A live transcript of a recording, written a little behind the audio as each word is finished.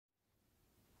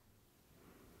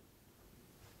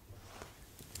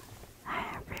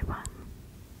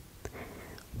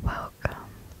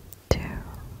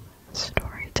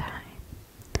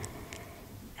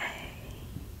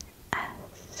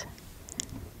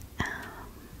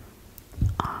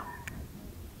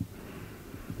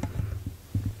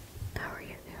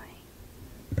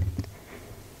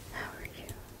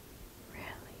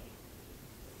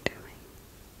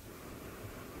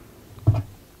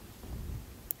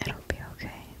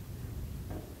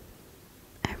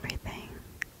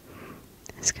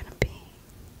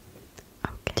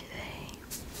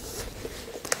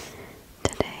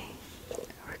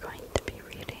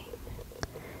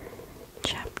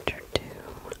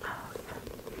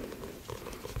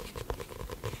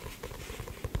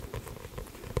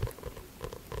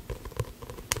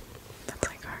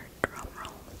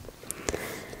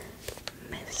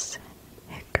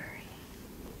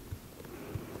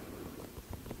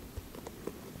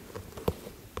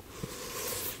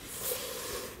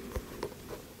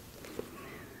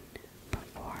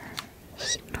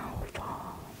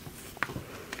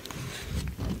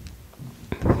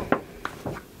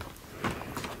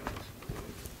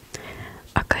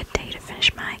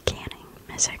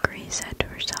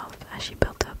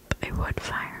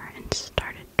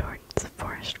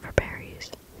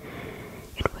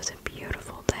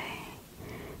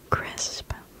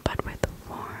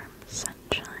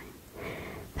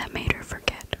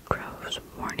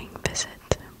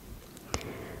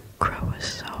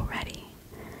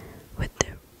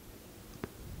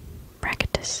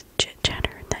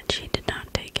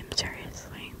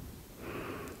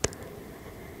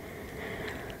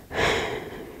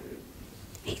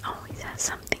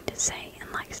say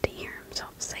and likes to hear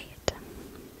himself say it.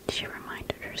 She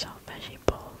reminded herself as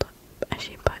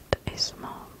she put a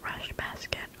small rush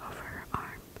basket over her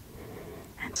arm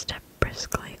and stepped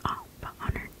briskly off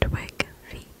on her twig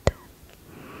feet.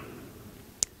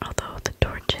 Although the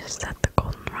torches that the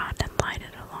goldenrod had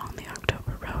lighted along the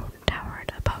October road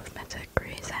towered above Miss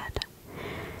Hickory's head,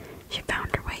 she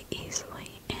found her way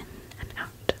easily in and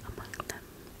out among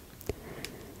them.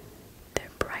 Their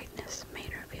brightness made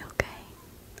her feel gay.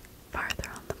 Farther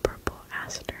on the purple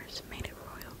asters made a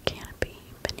royal canopy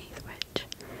beneath which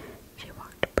she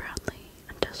walked proudly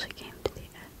until she came to the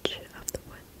edge of the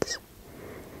woods.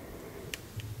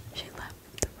 She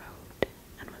left the road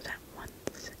and was at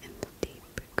once in the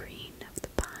deep green of the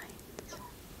pines.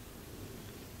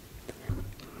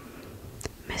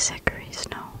 Miss Hickory's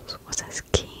nose was as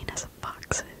keen as a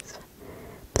fox's.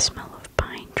 The smell of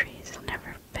pine trees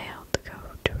never failed to go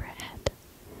to her head.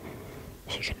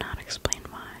 She could not explain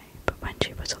why, but when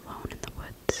she was alone in the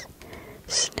woods,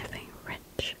 sniffing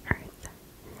rich earth,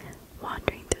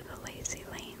 wandering through the lazy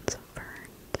lanes of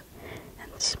ferns,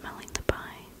 and smelling the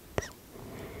pines,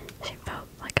 she felt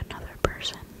like another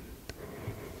person.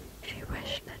 She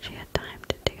wished that she had time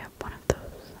to dig up one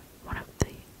of the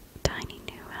tiny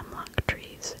new hemlock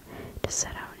trees to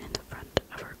set out in the front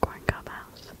of her corncob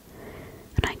house,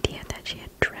 an idea that she had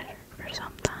treasured for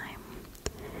some time.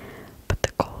 But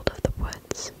the cold of the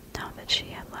woods, now that she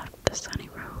had left the sunny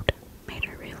road, made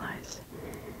her realize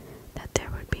that there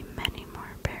would be many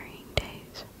more burying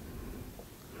days.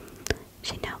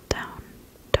 She knelt down,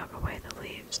 dug away the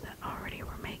leaves that already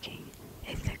were making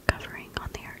a thick covering on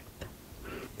the earth.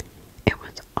 It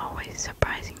was always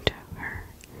surprising to her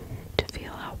to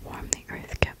feel how warm the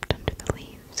earth kept under the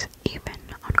leaves, even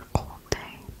on a cold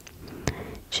day.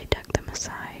 She dug them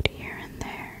aside here and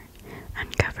there,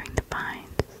 uncovering the pines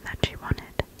that she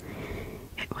wanted.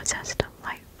 It was as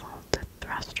delightful to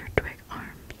thrust her twig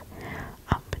arms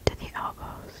up to the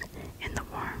elbows in the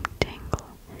warm tangle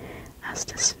as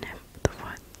to sniff the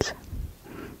woods.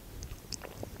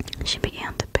 She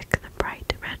began to pick the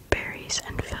bright red berries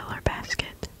and fill her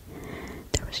basket.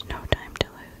 There was no time to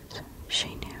lose,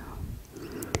 she knew.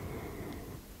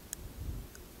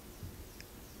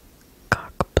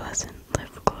 Cock Pleasant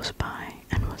lived close by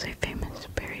and was a famous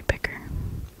berry picker.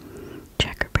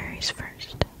 Checkerberries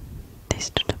first. They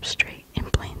stood up straight in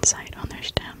plain sight on their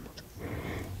stems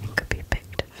and could be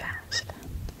picked fast.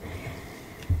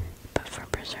 But for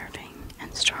preserving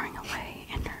and storing away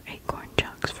in her acorn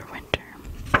jugs for winter,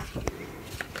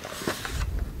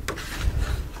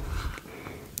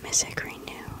 Miss Hickory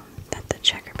knew that the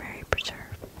checkerberry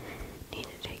preserve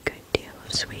needed a good deal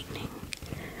of sweetening,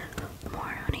 more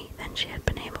honey than she had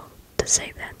been able to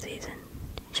save that season.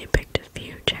 She picked a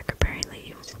few checkerberry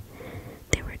leaves.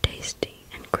 They were tasty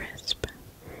and crisp,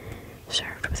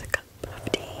 served with a cup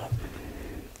of tea.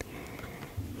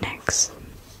 Next,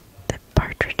 the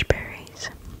partridge berries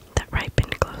that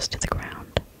ripened close to the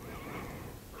ground,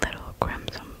 little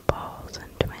crimson balls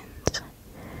and twins,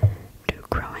 two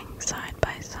growing side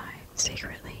by side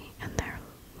secretly in their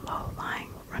low-lying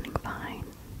running vine.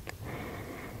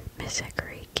 Miss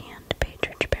Hickory canned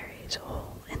partridge berries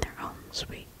whole in their own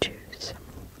sweet juice.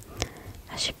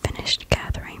 As she finished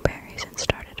gathering berries and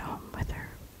started home with her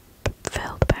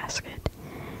filled basket,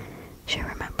 she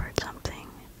remembered something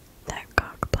that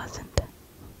Cock Pleasant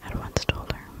had once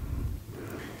told her.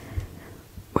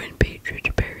 When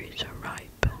partridge berries are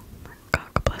ripe,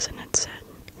 Cock Pleasant had said,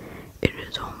 it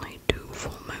is only 2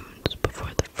 full moons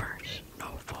before the first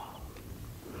snowfall.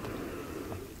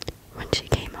 When she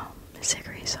came home, Miss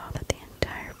Hickory saw that the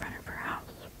entire front of her house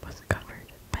was covered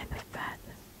by the fat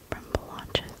brimble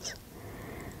launches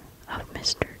of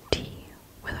Mr. T.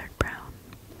 Willard Brown.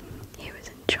 He was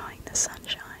enjoying the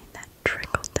sunshine that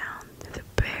trickled down through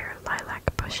the bare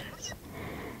lilac bushes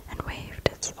and waved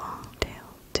its long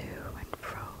tail to and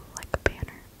fro like a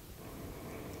banner.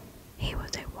 He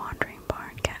was a wandering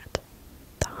barn cat,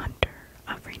 the hunter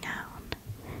of renown.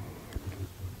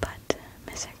 But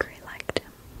Miss Hickory liked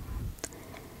him.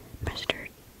 Mr.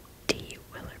 D.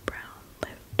 Willard Brown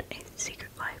lived a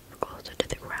secret life closer to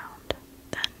the ground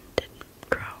than didn't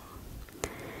grow.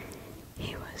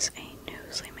 He was a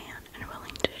newsly man and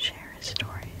willing to share his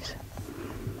stories.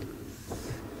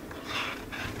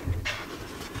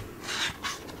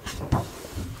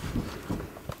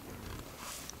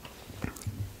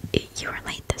 You were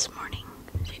late this morning,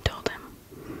 she told him.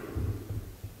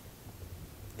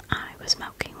 I was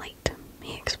milking late,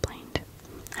 he explained.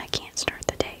 I can't start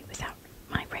the day without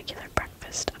my regular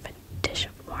breakfast of a dish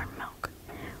of warm milk,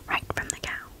 right from the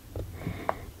cow.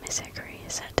 Miss Hickory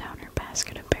set down her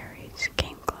basket of berries,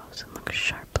 came close, and looked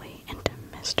sharply into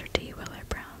Mr. D. Willard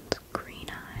Brown.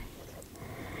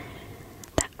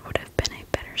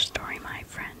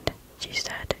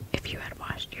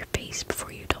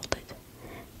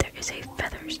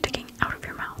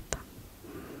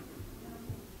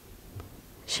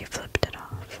 She flipped it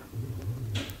off.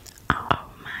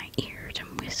 "Oh, my ears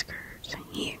and whiskers,"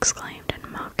 he exclaimed in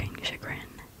mocking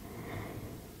chagrin.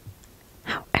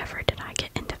 "However did I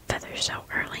get into feathers so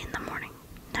early in the morning?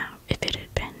 Now, if it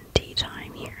had been tea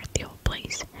time here at the old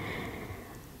place,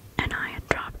 and I had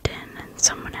dropped in and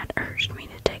someone had urged me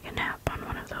to take a nap on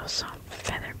one of those soft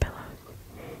feather pillows,"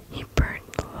 he purred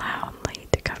loudly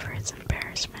to cover his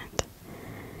embarrassment.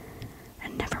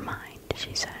 "And never mind,"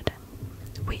 she said.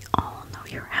 "We all know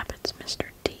your habits, Mr.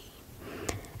 D,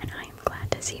 and I am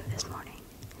glad to see you this morning.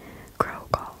 Crow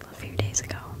called a few days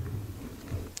ago."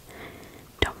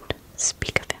 "Don't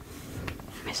speak of him,"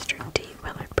 Mr. D.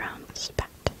 Willard Brown spat.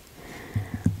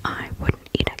 "I wouldn't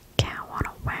eat a cow on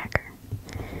a wagger.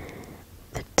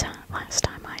 Last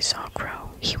time I saw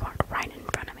Crow, he walked right in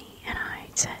front of me,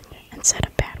 and said a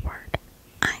bad word.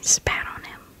 I spat on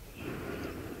him.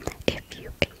 If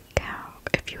you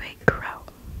ate Crow."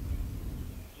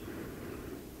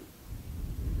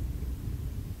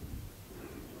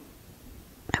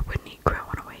 "I wouldn't eat Crow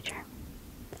on a wager.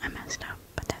 I messed up,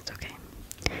 but that's okay.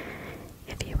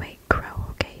 If you ate Crow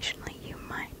occasionally, you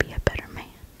might be a better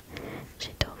man,"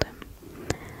 she told him.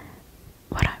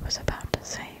 "What I was about to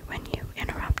say when you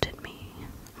interrupted me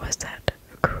was that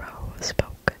Crow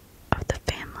spoke of the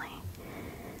family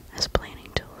as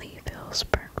planning to leave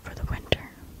Hillsburg for the winter.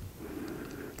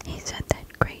 He said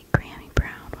that great Grammy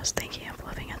Brown was thinking of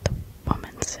living at the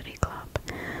Woman's City Club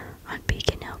on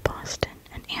Beacon Hill, Boston,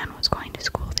 and Anne was going to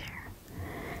school there.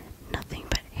 Nothing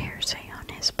but hearsay on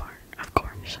his part, of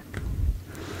course."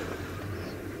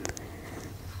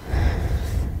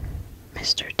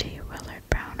 Mr. T. Willard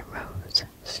Brown rose,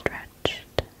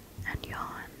 stretched, and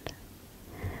yawned.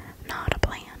 "Not a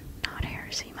plan, not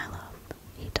heresy, my love,"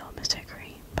 he told Miss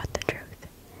Hickory, "but the truth.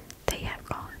 They have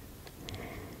gone."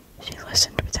 She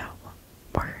listened without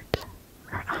words,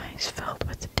 her eyes filled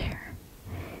with terror.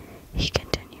 He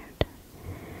continued,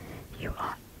 "You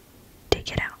ought to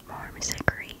get out more, Miss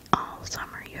Hickory. All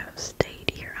summer you have stayed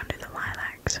here under the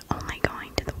lilacs, only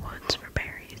going to the woods for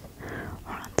berries,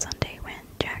 or on Sunday when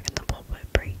Jack in the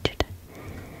pulpit preached.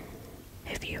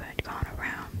 If you had gone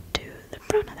around to the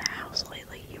front of the house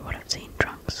lately, you would have seen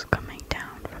trunks coming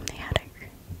down from the attic."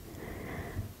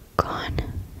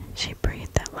 "Gone," she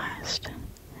breathed at last.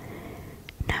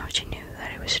 Now she knew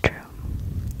that it was true.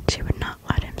 She would not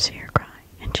let him see her cry,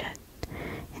 and yet,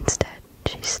 instead,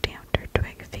 she stamped her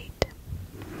twig feet.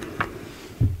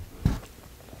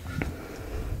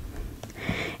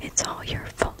 "It's all your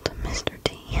fault, Mr.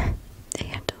 D. They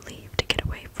had to leave to get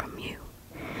away from you,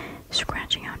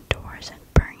 scratching out doors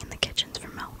and burning in the kitchens for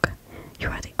milk. You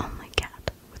are the only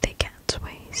cat with a cat's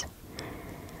ways.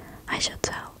 I shall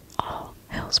tell all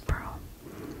Hillsborough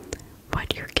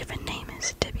what your given name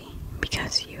is, Tibby,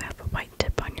 because you have a white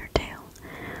tip on your tail.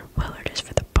 Willard is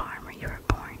for the barn where you were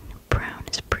born. Brown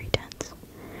is pretense.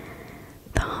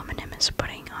 The homonym is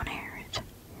putting on airs.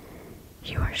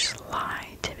 You are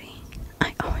sly, Tibby.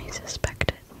 I always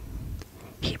suspected."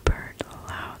 He purred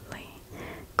loudly,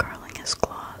 curling his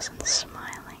claws and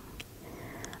smiling.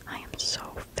 "I am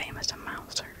so famous a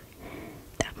mouser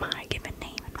that my given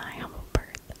name and my humble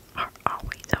birth are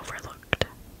always overlooked.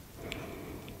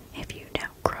 If you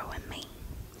doubt Crow and me,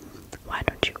 why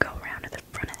don't you go round to the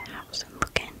front of the house and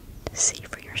look in to see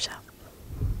for yourself?"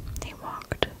 He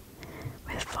walked,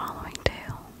 with following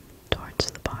tail,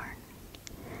 towards the barn.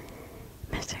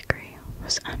 Miss Hickory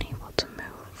was unable to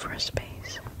move for a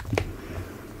space.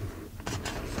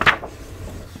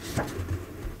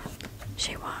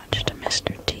 She watched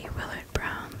Mr. T. Willard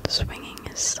Brown swinging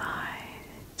his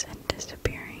sides and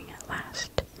disappearing at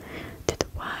last through the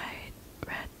wide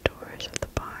red doors of the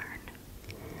barn.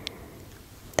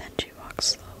 Then she walked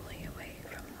slowly away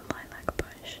from the lilac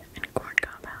bush and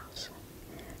corncob house,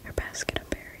 her basket of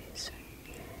berries.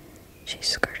 She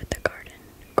skirted the garden,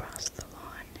 crossed the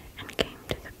lawn, and came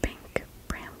to the pink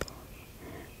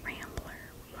rambler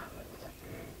rose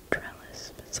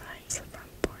trellis beside the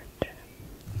front porch.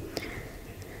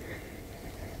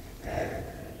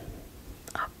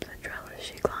 Up the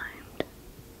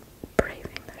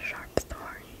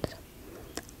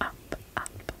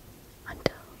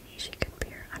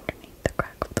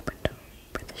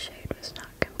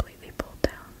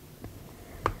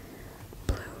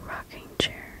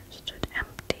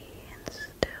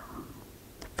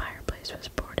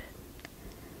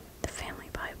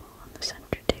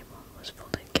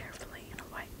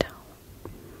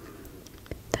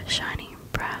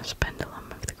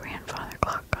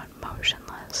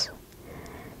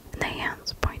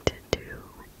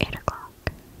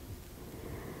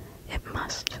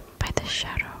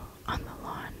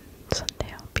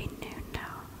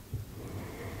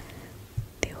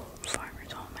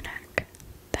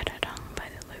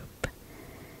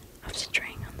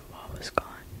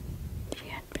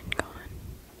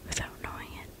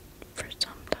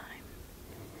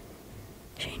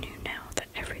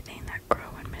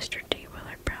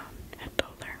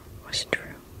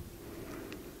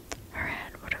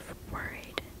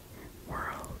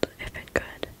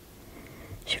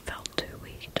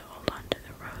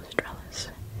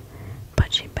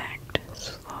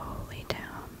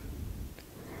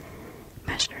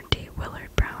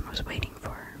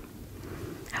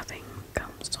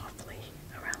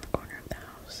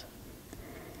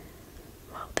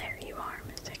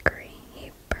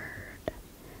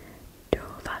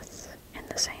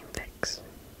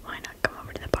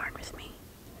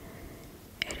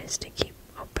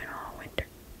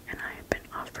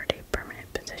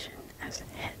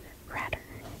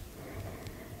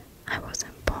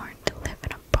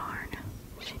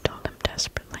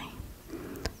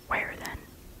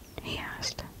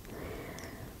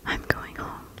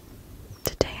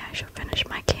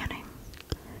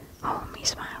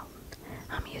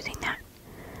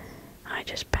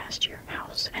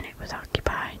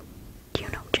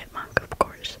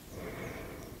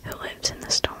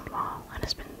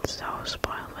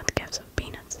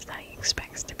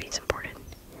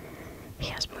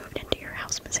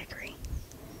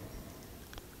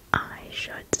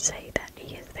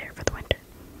he is there for the winter.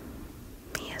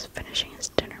 He is finishing his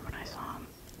dinner when I saw him.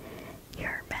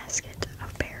 Your basket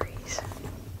of berries.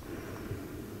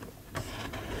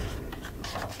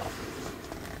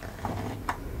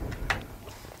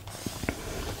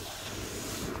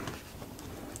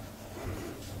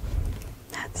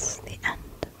 That's the end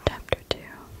of chapter 2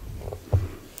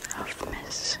 of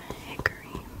Miss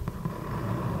Hickory.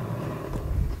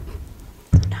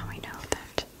 So now we know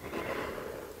that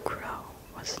Crow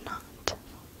was not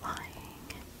lying,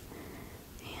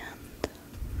 and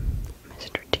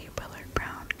Mr. T. Willard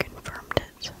Brown confirmed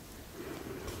it.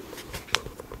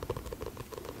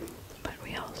 But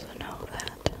we also know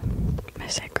that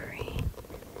Miss Hickory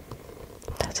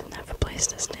doesn't have a place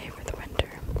to stay for